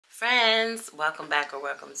Friends, welcome back or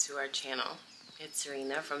welcome to our channel. It's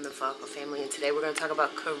Serena from TheFALLCoFamily, and today we're going to talk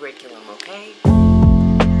about curriculum, okay?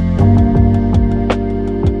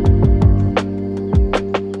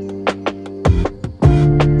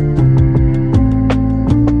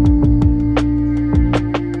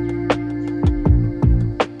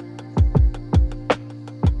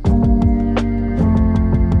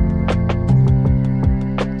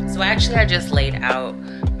 So actually I just laid out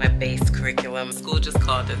my base curriculum. School just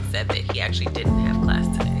called and said that he actually didn't have class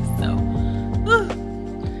today. So,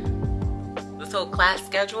 this whole class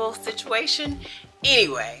schedule situation.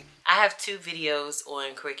 Anyway, I have two videos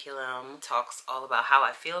on curriculum. Talks all about how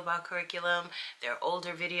I feel about curriculum. They're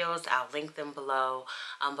older videos. I'll link them below.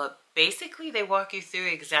 But basically they walk you through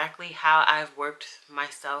exactly how I've worked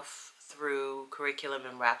myself through curriculum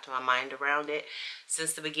and wrapped my mind around it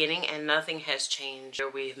since the beginning, and nothing has changed.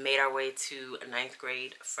 We've made our way to a 9th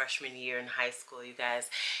grade freshman year in high school, you guys.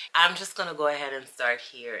 I'm just gonna go ahead and start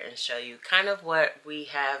here and show you kind of what we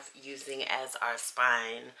have using as our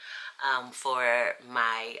spine for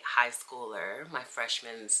my high schooler, my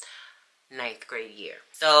freshman's 9th grade year.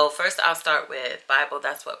 So first I'll start with Bible.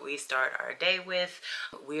 That's what we start our day with.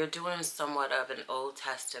 We're doing somewhat of an Old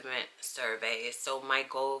Testament survey. So my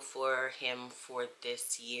goal for him for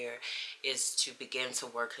this year is to begin to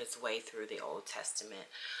work his way through the Old Testament.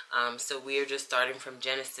 So we're just starting from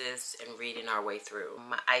Genesis and reading our way through.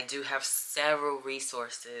 I do have several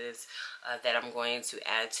resources that I'm going to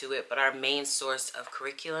add to it, but our main source of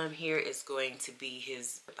curriculum here is going to be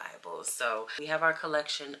his Bible. So we have our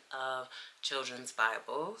collection of children's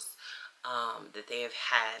Bibles that they have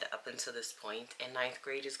had up until this point, and 9th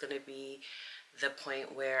grade is going to be the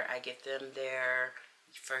point where I get them their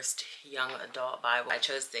first young adult Bible. I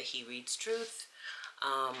chose the He Reads Truth.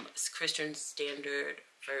 It's Christian Standard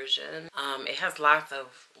Version. It has lots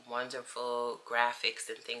of wonderful graphics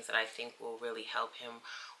and things that I think will really help him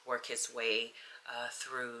work his way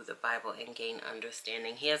through the Bible and gain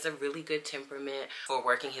understanding. He has a really good temperament for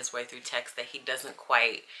working his way through text that he doesn't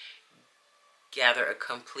quite gather a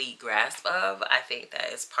complete grasp of. I think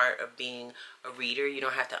that is part of being a reader. You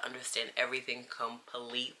don't have to understand everything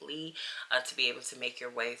completely to be able to make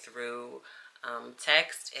your way through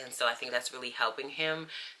text, and so I think that's really helping him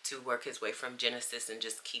to work his way from Genesis and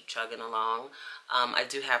just keep chugging along. I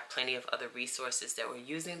do have plenty of other resources that we're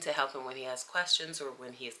using to help him when he has questions or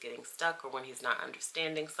when he is getting stuck or when he's not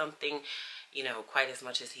understanding something, you know, quite as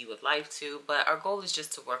much as he would like to. But our goal is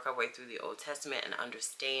just to work our way through the Old Testament and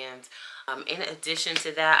understand. In addition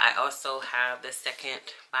to that, I also have the second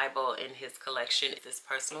Bible in his collection, this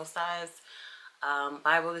personal size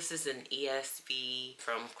Bible. This is an ESV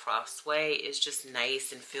from Crossway. It's just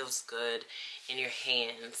nice and feels good in your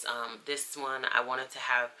hands. This one, I wanted to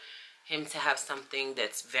have him to have something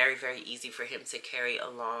that's very, very easy for him to carry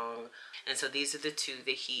along. And so these are the two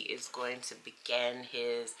that he is going to begin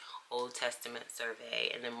his Old Testament survey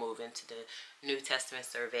and then move into the New Testament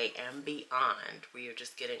survey and beyond. We are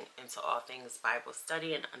just getting into all things Bible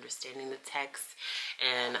study and understanding the text,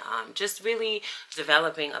 and just really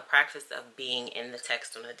developing a practice of being in the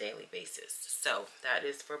text on a daily basis. So that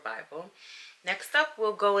is for Bible. Next up,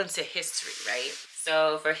 we'll go into history, right?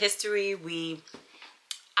 So for history,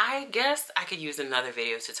 I guess I could use another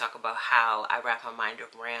video to talk about how I wrap my mind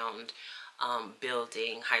around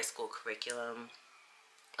building high school curriculum.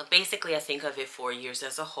 Basically, I think of it 4 years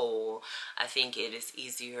as a whole. I think it is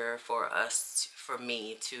easier for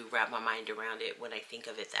me to wrap my mind around it when I think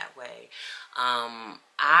of it that way.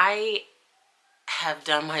 I have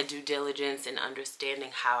done my due diligence in understanding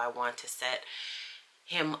how I want to set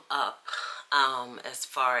him up as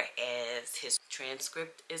far as his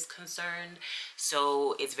transcript is concerned.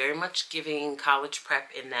 So it's very much giving college prep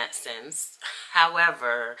in that sense.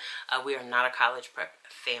 However, we are not a college prep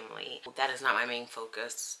family. That is not my main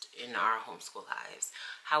focus in our homeschool lives.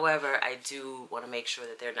 However, I do want to make sure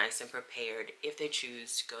that they're nice and prepared if they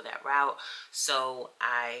choose to go that route. So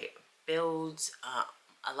I build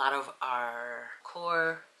a lot of our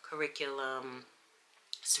core curriculum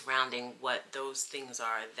surrounding what those things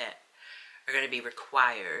are that are going to be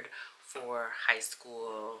required for high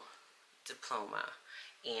school diploma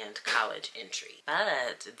and college entry.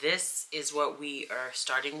 But this is what we are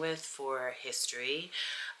starting with for history.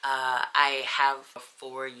 I have a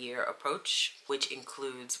 4-year approach, which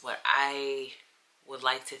includes what I would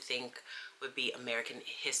like to think would be American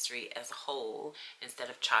history as a whole instead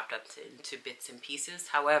of chopped up into bits and pieces.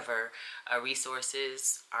 However,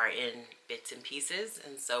 resources are in bits and pieces,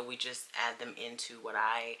 and so we just add them into what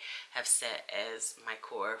I have set as my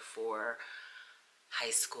core for high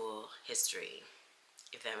school history.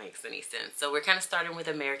 if that makes any sense. So we're kind of starting with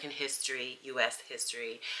American history, U.S.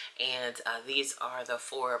 history, and these are the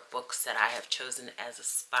 4 books that I have chosen as a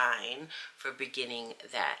spine for beginning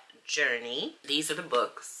that journey. These are the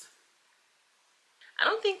books. I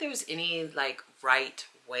don't think there's any like right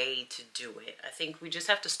way to do it. I think we just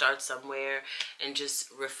have to start somewhere and just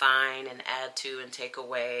refine and add to and take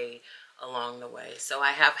away along the way. So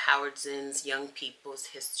I have Howard Zinn's Young People's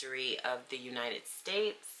History of the United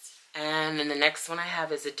States. And then the next one I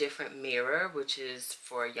have is A Different Mirror, which is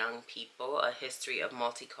for young people, A History of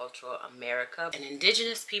Multicultural America. An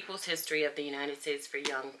Indigenous People's History of the United States for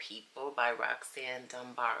Young People by Roxanne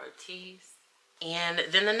Dunbar Ortiz. And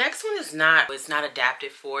then the next one is not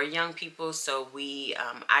adapted for young people, so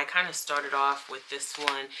I kind of started off with this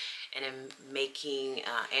one and am making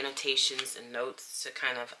annotations and notes to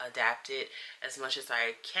kind of adapt it as much as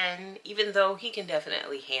I can, even though he can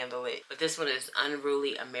definitely handle it. But this one is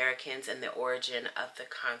Unruly Americans and the Origin of the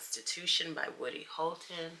Constitution by Woody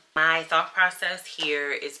Holton. My thought process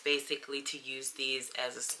here is basically to use these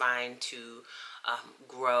as a spine to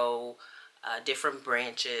grow different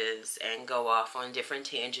branches and go off on different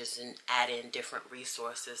tangents and add in different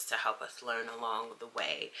resources to help us learn along the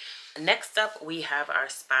way. Next up, we have our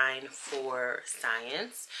spine for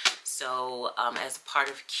science. So as part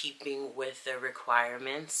of keeping with the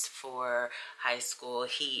requirements for high school,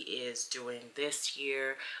 he is doing this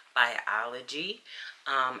year biology.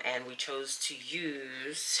 And we chose to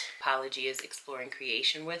use Biology is Exploring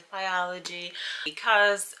Creation with Biology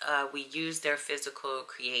because we used their physical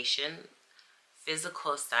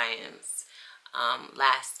science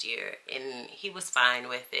last year, and he was fine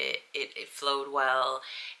with it. It flowed well,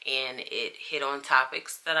 and it hit on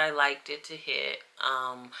topics that I liked it to hit.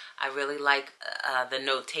 I really like the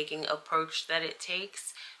note-taking approach that it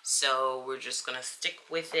takes, so we're just gonna stick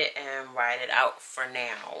with it and ride it out for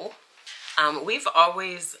now. We've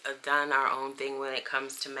always done our own thing when it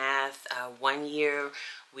comes to math. One year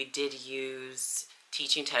we did use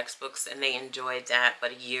teaching textbooks and they enjoyed that,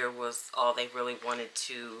 but a year was all they really wanted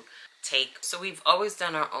to take. So we've always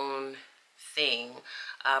done our own thing,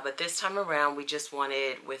 but this time around we just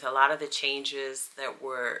wanted, with a lot of the changes that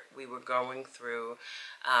we were going through,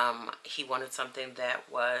 he wanted something that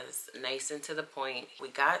was nice and to the point. We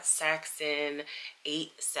got Saxon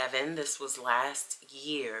 8-7. This was last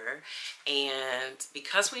year, and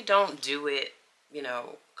because we don't do it, you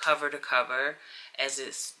know, cover to cover as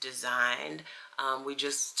it's designed, we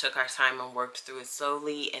just took our time and worked through it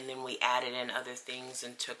slowly, and then we added in other things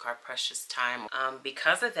and took our precious time.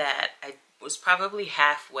 Because of that, I was probably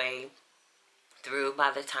halfway through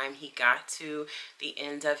by the time he got to the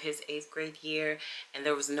end of his 8th grade year, and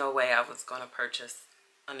there was no way I was going to purchase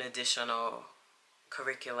an additional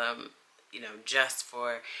curriculum, you know, just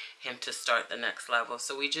for him to start the next level.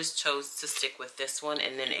 So we just chose to stick with this one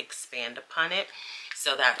and then expand upon it.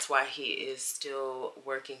 So that's why he is still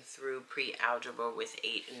working through pre-algebra with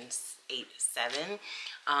 8 and 8-7.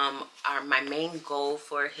 My main goal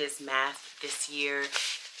for his math this year,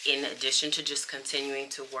 in addition to just continuing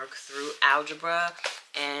to work through algebra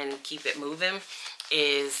and keep it moving,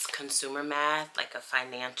 is consumer math, like a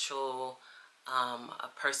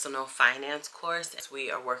personal finance course. As we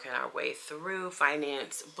are working our way through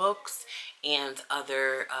finance books and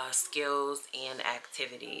other skills and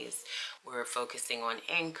activities. We're focusing on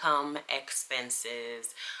income,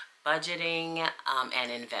 expenses, budgeting,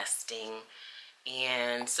 and investing.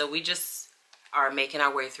 And so we just are making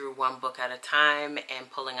our way through one book at a time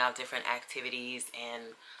and pulling out different activities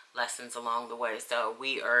and lessons along the way. So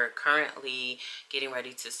we are currently getting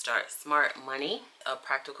ready to start Smart Money, a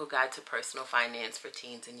practical guide to personal finance for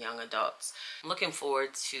teens and young adults. I'm looking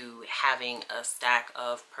forward to having a stack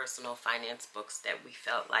of personal finance books that we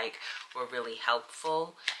felt like were really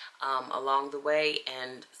helpful along the way,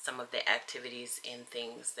 and some of the activities and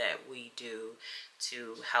things that we do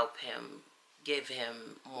to help him, give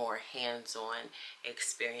him more hands-on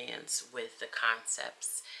experience with the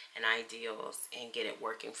concepts and ideals and get it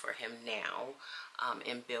working for him now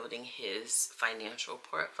in building his financial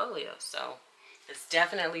portfolio. So it's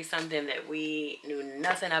definitely something that we knew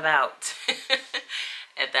nothing about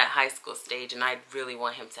at that high school stage, and I really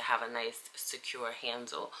want him to have a nice secure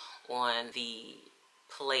handle on the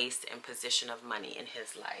place and position of money in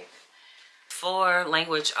his life. For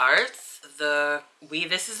language arts,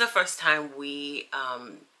 this is the first time we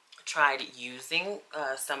tried using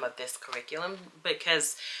some of this curriculum,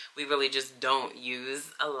 because we really just don't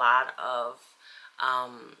use a lot of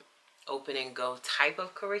open and go type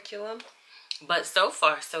of curriculum. But so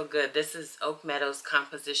far so good. This is Oak Meadows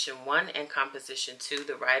Composition 1 and Composition 2,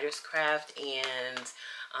 the Writer's Craft and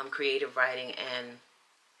Creative Writing and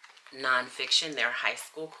nonfiction, their high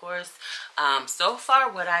school course. So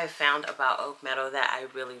far what I've found about Oak Meadow that I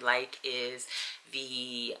really like is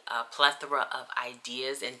the plethora of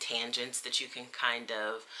ideas and tangents that you can kind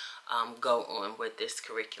of go on with this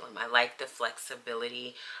curriculum. I like the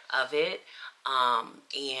flexibility of it,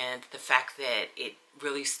 and the fact that it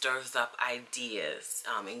really stirs up ideas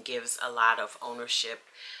and gives a lot of ownership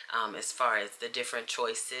as far as the different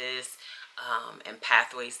choices and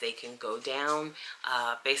pathways they can go down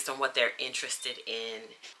based on what they're interested in.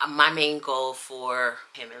 My main goal for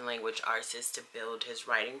him in language arts is to build his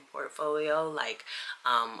writing portfolio, like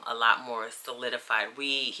a lot more solidified.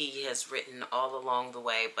 He has written all along the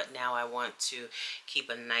way, but now I want to keep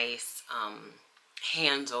a nice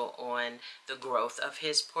handle on the growth of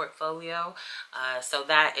his portfolio. So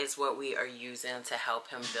that is what we are using to help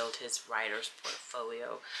him build his writer's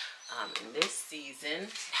portfolio in this season.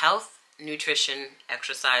 Health, nutrition,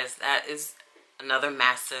 exercise, that is another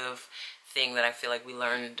massive thing that I feel like we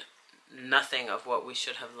learned nothing of what we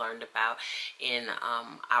should have learned about in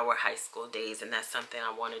our high school days, and that's something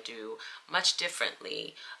I want to do much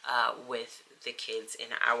differently with the kids in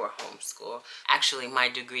our homeschool. Actually, my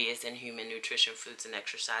degree is in human nutrition, foods, and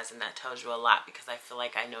exercise, and that tells you a lot because I feel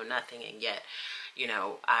like I know nothing, and yet, you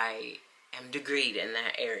know, I am degreed in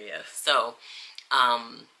that area. So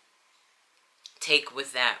take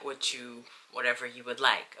with that whatever you would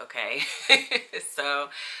like, okay? So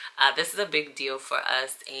this is a big deal for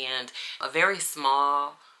us, and a very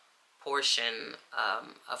small portion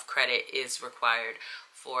of credit is required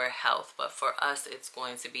for health, but for us it's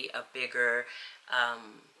going to be a bigger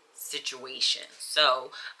situation.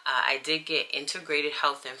 So I did get integrated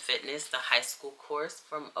health and fitness, the high school course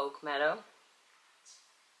from Oak Meadow.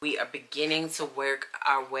 We are beginning to work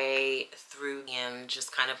our way through and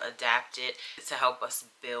just kind of adapt it to help us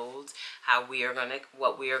build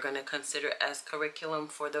what we are gonna consider as curriculum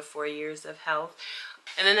for the 4 years of health.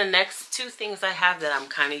 And then the next two things I have that I'm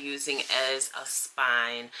kind of using as a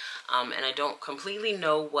spine, and I don't completely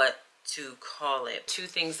know what to call it. Two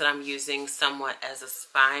things that I'm using somewhat as a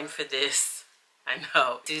spine for this. I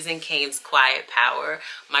know. Susan Cain's Quiet Power.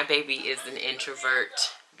 My baby is an introvert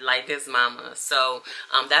like his mama, so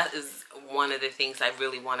that is one of the things I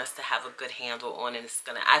really want us to have a good handle on, and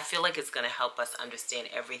I feel like it's gonna help us understand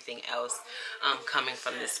everything else coming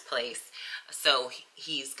from this place. So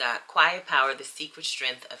he's got Quiet Power, the secret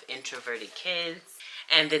strength of introverted kids.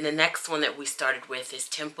 And then the next one that we started with is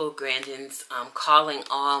Temple Grandin's Calling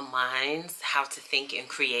All Minds, How to Think and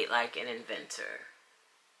Create Like an Inventor.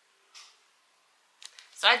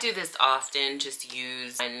 So I do this often, just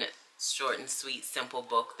use one short and sweet simple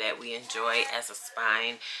book that we enjoy as a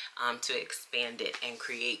spine to expand it and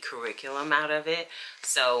create curriculum out of it.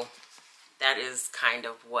 So that is kind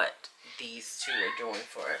of what these two are doing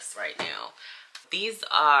for us right now. These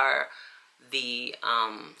are the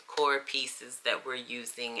core pieces that we're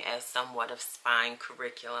using as somewhat of spine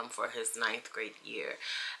curriculum for his 9th grade year.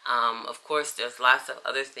 Of course, there's lots of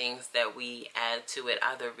other things that we add to it,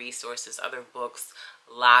 other resources, other books,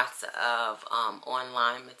 lots of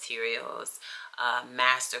online materials,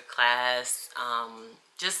 master class,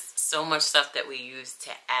 just so much stuff that we use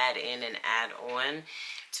to add in and add on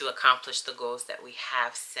to accomplish the goals that we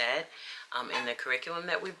have set in the curriculum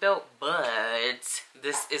that we built. But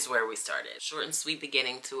this is where we started. Short and sweet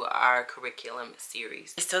beginning to our curriculum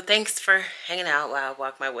series. So thanks for hanging out while I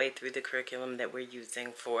walk my way through the curriculum that we're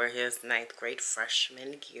using for his 9th grade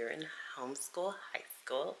freshman year in homeschool high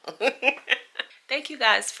school. Thank you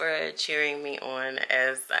guys for cheering me on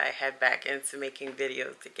as I head back into making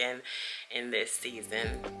videos again in this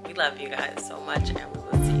season. We love you guys so much, and we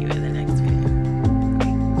will see you in